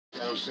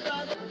Welcome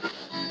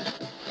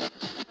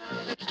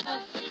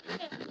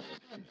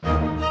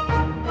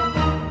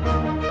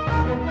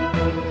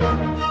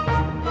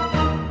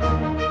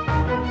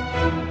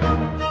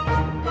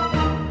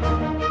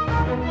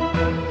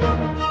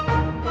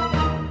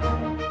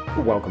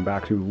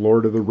back to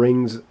Lord of the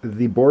Rings,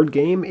 the board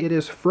game. It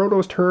is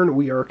Frodo's turn.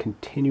 We are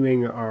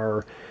continuing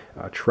our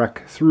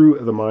trek through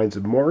the mines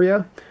of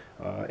Moria.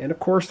 And of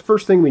course, the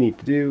first thing we need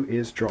to do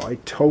is draw a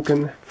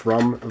token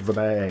from the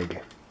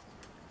bag.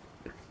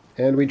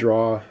 And we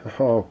draw,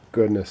 oh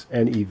goodness,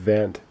 an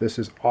event. This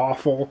is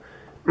awful.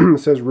 It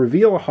says,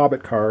 reveal a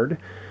hobbit card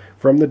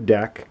from the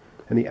deck,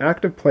 and the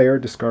active player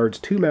discards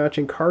 2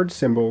 matching card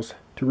symbols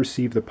to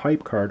receive the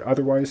pipe card.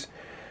 Otherwise,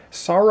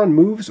 Sauron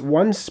moves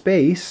 1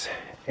 space,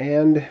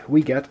 and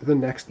we get the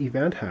next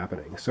event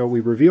happening. So we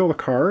reveal the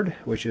card,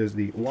 which is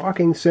the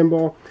walking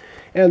symbol,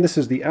 and this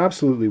is the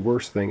absolutely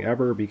worst thing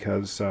ever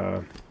because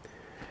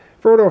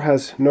Frodo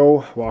has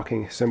no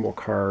walking symbol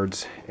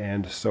cards,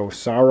 and so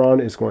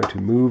Sauron is going to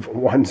move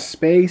 1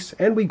 space,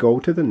 and we go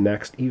to the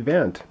next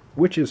event,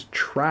 which is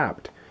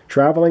trapped.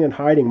 Traveling and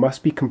hiding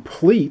must be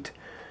complete,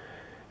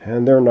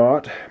 and they're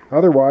not.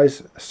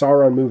 Otherwise,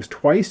 Sauron moves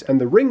twice,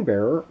 and the ring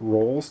bearer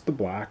rolls the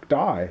black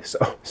die. So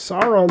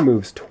Sauron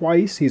moves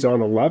twice. He's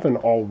on 11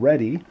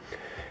 already,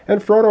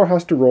 and Frodo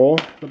has to roll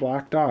the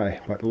black die.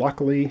 But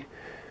luckily,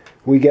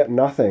 we get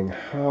nothing.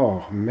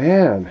 Oh,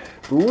 man.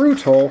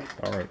 Brutal.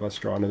 All right, let's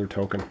draw another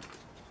token.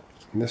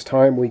 And this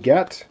time we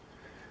get...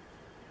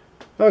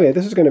 Okay,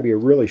 this is going to be a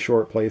really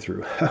short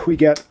playthrough. We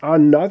get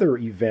another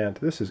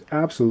event. This is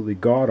absolutely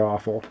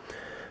god-awful.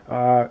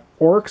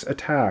 Orcs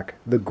attack.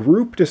 The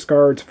group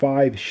discards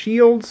 5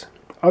 shields.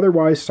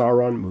 Otherwise,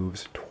 Sauron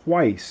moves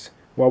twice.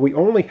 Well, we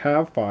only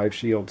have 5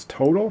 shields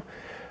total,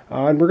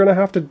 and we're going to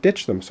have to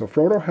ditch them. So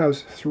Frodo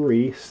has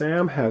 3.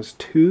 Sam has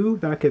 2.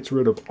 That gets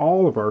rid of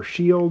all of our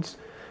shields,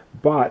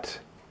 but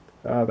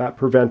that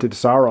prevented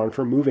Sauron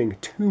from moving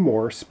 2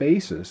 more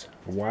spaces.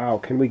 Wow,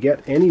 can we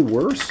get any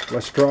worse?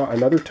 Let's draw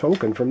another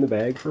token from the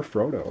bag for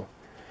Frodo.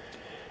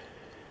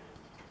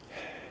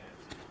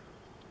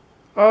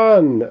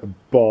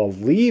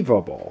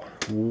 Unbelievable.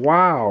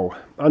 Wow.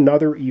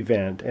 Another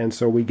event. And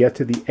so we get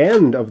to the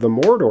end of the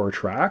Mordor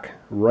track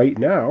right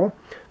now.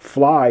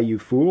 Fly, you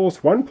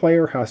fools. 1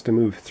 player has to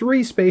move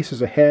 3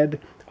 spaces ahead.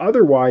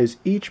 Otherwise,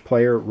 each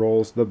player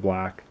rolls the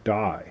black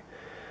die.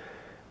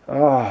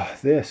 Ah,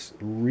 this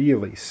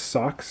really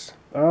sucks.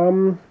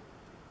 Well,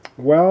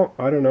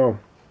 I don't know.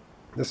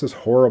 This is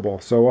horrible.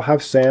 So we'll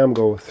have Sam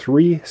go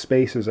 3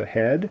 spaces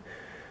ahead.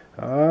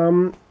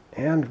 And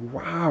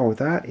wow,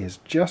 that is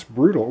just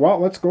brutal. Well,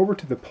 let's go over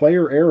to the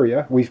player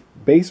area. We've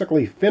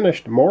basically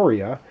finished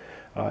Moria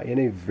in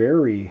a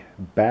very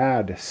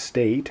bad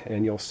state,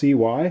 and you'll see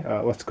why.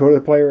 Let's go to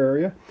the player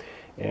area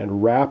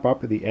and wrap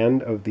up at the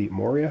end of the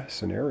Moria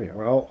scenario.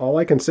 Well, all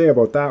I can say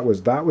about that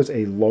was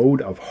a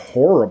load of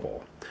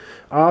horrible.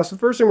 So the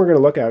first thing we're going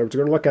to look at is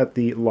we're going to look at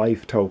the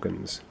life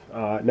tokens.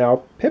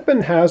 Now,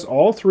 Pippin has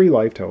all 3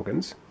 life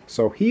tokens,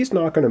 so he's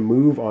not going to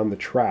move on the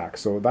track,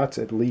 so that's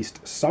at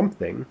least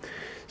something.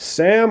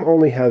 Sam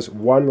only has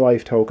 1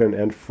 life token,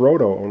 and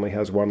Frodo only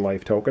has 1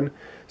 life token,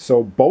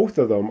 so both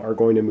of them are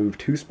going to move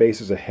 2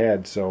 spaces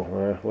ahead,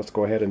 so let's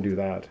go ahead and do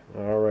that.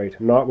 Alright,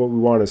 not what we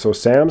wanted. So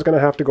Sam's going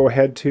to have to go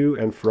ahead 2,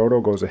 and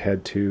Frodo goes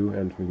ahead 2,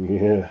 and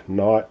yeah,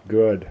 not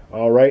good.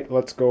 Alright,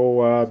 let's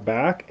go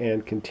back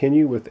and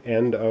continue with the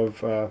end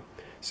of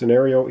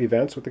scenario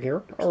events with the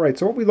characters. Alright,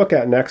 so what we look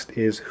at next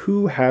is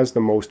who has the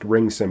most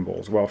ring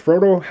symbols. Well,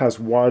 Frodo has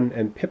 1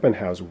 and Pippin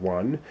has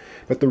 1,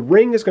 but the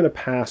ring is going to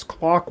pass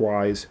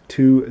clockwise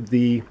to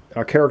the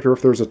character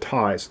if there's a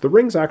tie. So the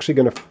ring's actually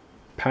going to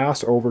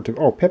pass over to...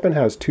 Oh, Pippin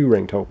has 2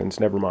 ring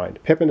tokens, never mind.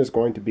 Pippin is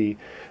going to be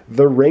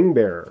the ring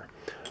bearer.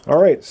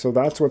 Alright, so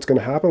that's what's going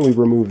to happen. We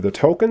remove the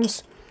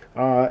tokens.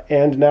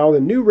 And now the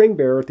new ring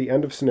bearer at the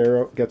end of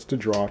scenario gets to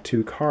draw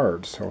 2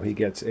 cards. So he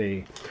gets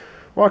a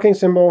walking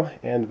symbol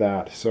and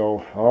that.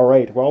 So, all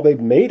right. Well, they've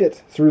made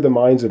it through the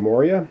mines of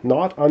Moria,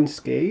 not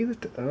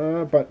unscathed,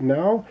 but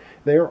now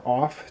they're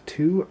off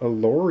to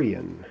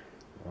Lothlorien.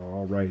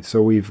 All right.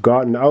 So we've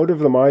gotten out of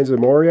the mines of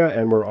Moria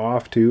and we're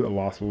off to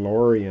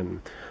Lothlorien.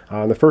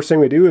 The first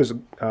thing we do is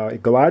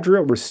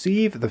Galadriel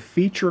receive the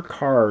feature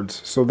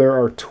cards. So there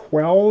are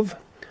 12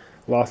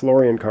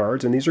 Lothlorien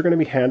cards, and these are going to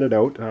be handed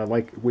out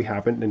like we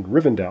happened in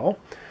Rivendell.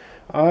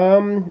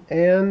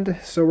 And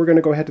so we're going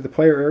to go ahead to the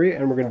player area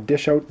and we're going to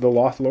dish out the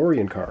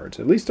Lothlorien cards.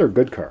 At least they're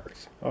good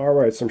cards.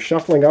 Alright, so I'm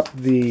shuffling up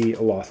the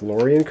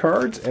Lothlorien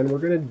cards and we're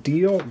going to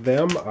deal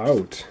them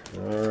out.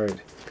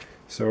 Alright,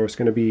 so it's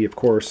going to be, of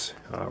course,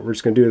 we're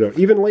just going to do it out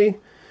evenly.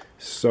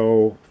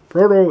 So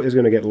Frodo is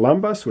going to get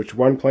Lumbus, which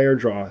 1 player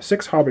draw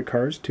 6 Hobbit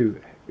cards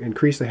to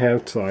increase the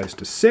hand size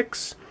to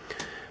 6.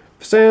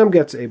 Sam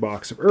gets a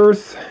box of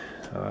Earth.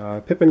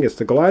 Pippin gets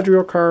the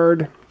Galadriel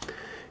card.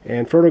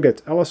 And Frodo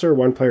gets Elisar.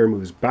 1 player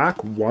moves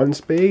back 1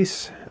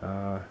 space.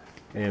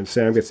 And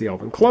Sam gets the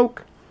Elven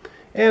Cloak.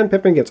 And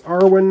Pippin gets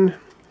Arwen.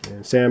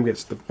 And Sam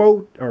gets the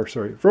boat. Or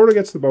sorry, Frodo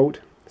gets the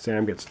boat.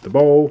 Sam gets the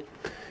bow.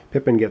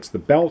 Pippin gets the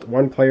belt.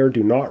 One player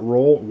do not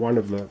roll one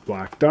of the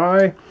black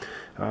die.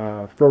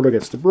 Frodo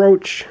gets the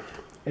brooch,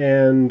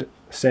 and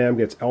Sam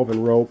gets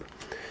elven rope.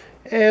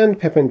 And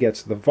Pippin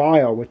gets the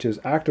vial, which is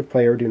active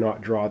player do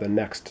not draw the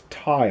next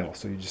tile.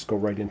 So you just go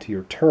right into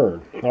your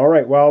turn. All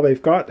right, well,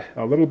 they've got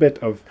a little bit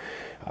of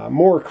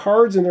more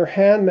cards in their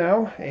hand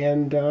now,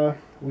 and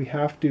we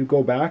have to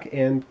go back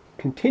and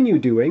continue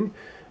doing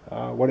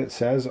what it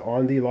says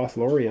on the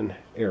Lothlorien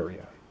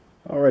area.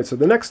 All right, so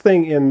the next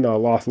thing in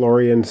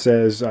Lothlorien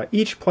says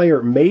each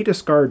player may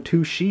discard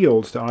 2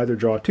 shields to either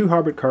draw 2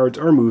 hobbit cards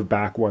or move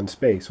back 1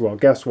 space. Well,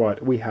 guess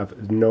what? We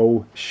have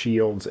no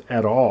shields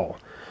at all,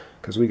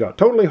 because we got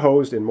totally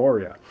hosed in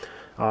Moria.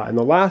 And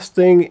the last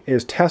thing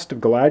is Test of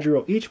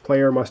Galadriel. Each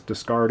player must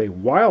discard a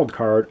wild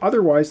card,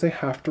 otherwise they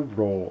have to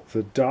roll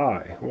the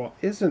die. Well,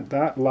 isn't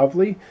that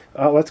lovely?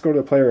 Let's go to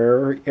the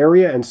player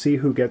area and see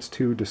who gets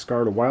to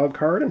discard a wild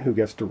card and who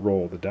gets to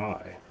roll the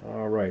die.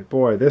 All right,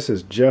 boy, this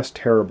is just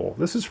terrible.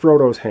 This is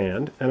Frodo's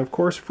hand, and of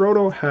course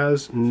Frodo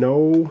has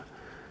no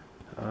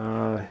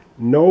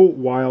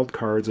wild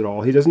cards at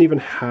all. He doesn't even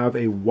have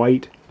a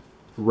white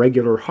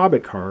regular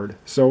hobbit card,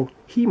 so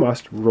he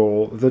must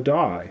roll the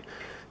die.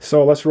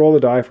 So let's roll the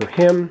die for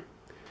him,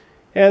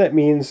 and it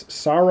means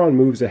Sauron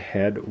moves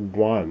ahead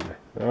 1.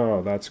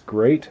 Oh, that's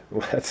great.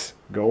 Let's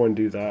go and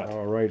do that.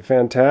 All right,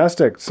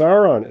 fantastic.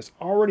 Sauron is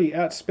already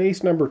at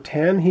space number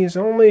 10. He's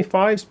only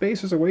 5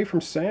 spaces away from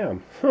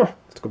Sam.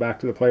 Let's go back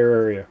to the player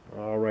area.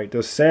 All right,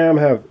 does Sam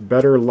have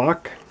better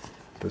luck?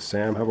 Does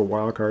Sam have a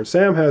wild card?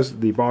 Sam has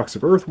the Box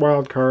of Earth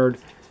wild card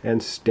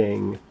and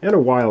Sting and a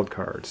wild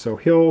card. So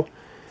he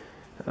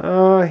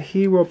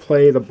will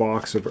play the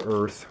Box of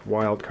Earth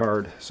wild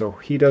card, so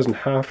he doesn't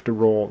have to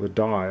roll the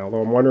die,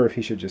 although I'm wondering if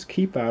he should just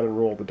keep that and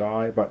roll the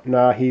die, but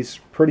nah, he's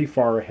pretty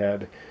far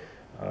ahead,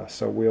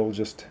 so we'll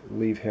just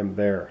leave him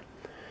there.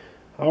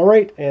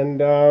 Alright,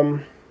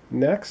 and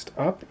next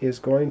up is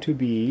going to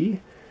be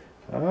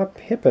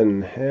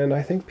Pippin, and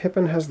I think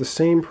Pippin has the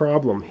same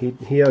problem.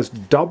 He has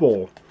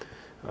double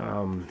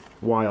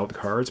wild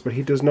cards, but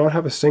he does not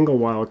have a single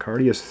wild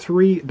card. He has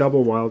 3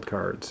 double wild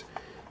cards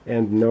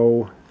and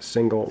no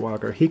single wild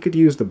card. He could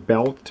use the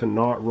belt to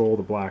not roll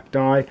the black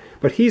die,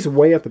 but he's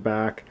way at the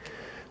back,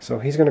 so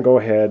he's going to go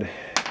ahead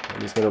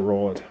and he's going to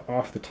roll it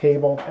off the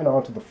table and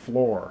onto the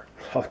floor.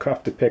 I'll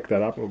have to pick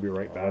that up and we'll be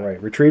right back. All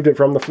right, retrieved it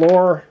from the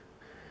floor.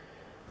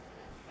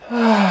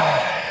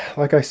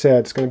 Like I said,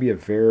 it's going to be a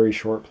very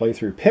short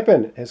playthrough.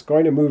 Pippin is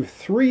going to move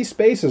 3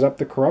 spaces up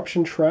the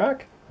corruption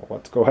track.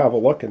 Let's go have a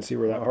look and see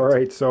where that. All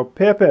right, so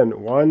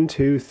Pippin, 1,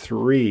 2,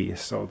 3.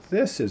 So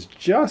this is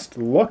just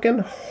looking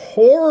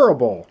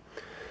horrible.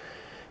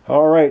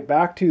 All right,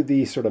 back to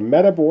the sort of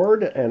meta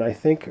board, and I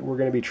think we're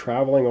going to be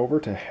traveling over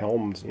to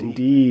Helm's Deep.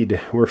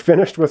 Indeed, we're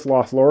finished with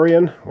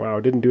Lothlorien. Wow,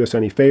 didn't do us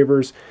any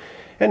favors.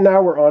 And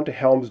now we're on to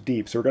Helm's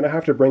Deep. So we're going to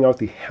have to bring out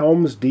the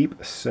Helm's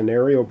Deep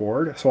scenario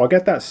board. So I'll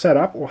get that set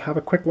up. We'll have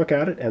a quick look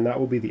at it, and that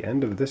will be the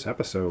end of this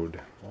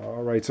episode.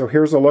 All right, so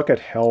here's a look at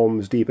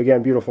Helm's Deep.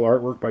 Again, beautiful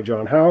artwork by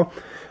John Howe.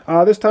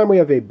 This time we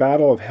have a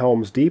Battle of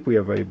Helm's Deep. We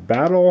have a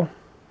battle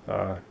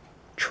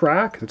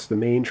track. That's the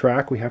main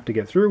track we have to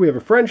get through. We have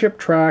a friendship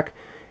track,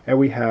 and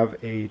we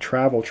have a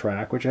travel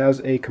track, which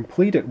has a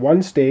complete at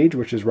 1 stage,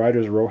 which is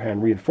Riders of Rohan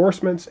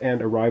reinforcements,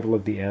 and Arrival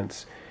of the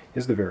Ents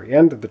is the very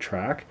end of the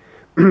track.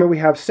 We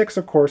have 6,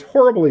 of course,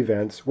 horrible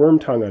events.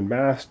 Wormtongue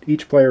Unmasked.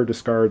 Each player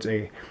discards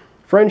a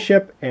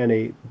friendship and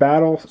a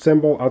battle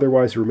symbol.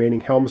 Otherwise, the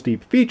remaining Helm's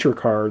Deep feature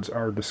cards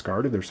are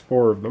discarded. There's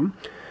 4 of them.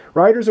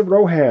 Riders of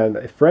Rohan,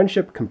 a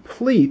friendship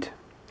complete,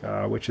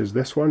 which is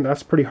this one.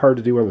 That's pretty hard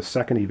to do on the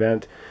 2nd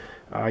event.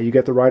 You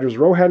get the Riders of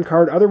Rohan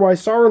card.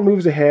 Otherwise, Sauron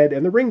moves ahead,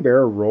 and the Ring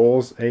Bearer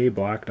rolls a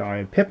black die.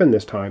 And Pippin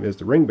this time is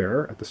the Ring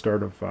Bearer at the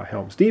start of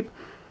Helm's Deep.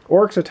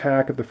 Orcs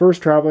attack if the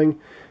first traveling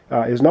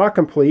is not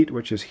complete,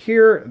 which is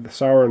here. The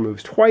Sauron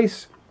moves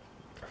twice.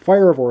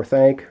 Fire of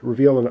Orthanc,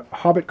 reveal a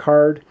Hobbit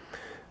card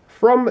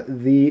from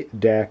the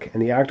deck,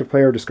 and the active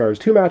player discards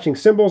 2 matching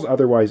symbols.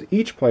 Otherwise,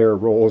 each player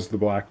rolls the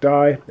black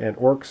die, and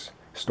Orcs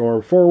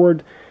storm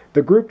forward.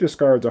 The group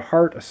discards a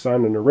heart, a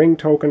sun, and a ring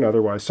token.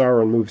 Otherwise,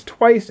 Sauron moves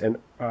twice, and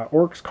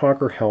Orcs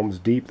conquer Helm's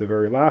Deep, the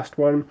very last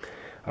one.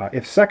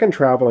 If second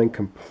traveling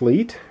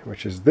complete,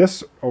 which is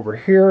this over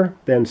here,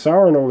 then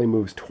Sauron only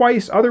moves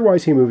twice.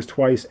 Otherwise, he moves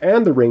twice,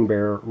 and the Ring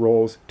Bearer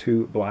rolls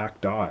 2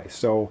 black die.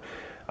 So,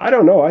 I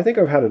don't know. I think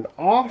I've had an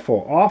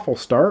awful, awful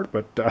start,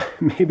 but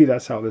maybe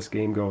that's how this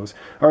game goes.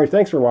 All right,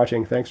 thanks for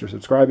watching. Thanks for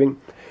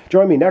subscribing.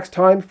 Join me next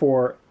time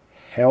for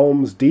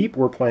Helm's Deep.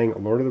 We're playing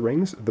Lord of the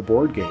Rings, the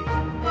board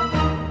game.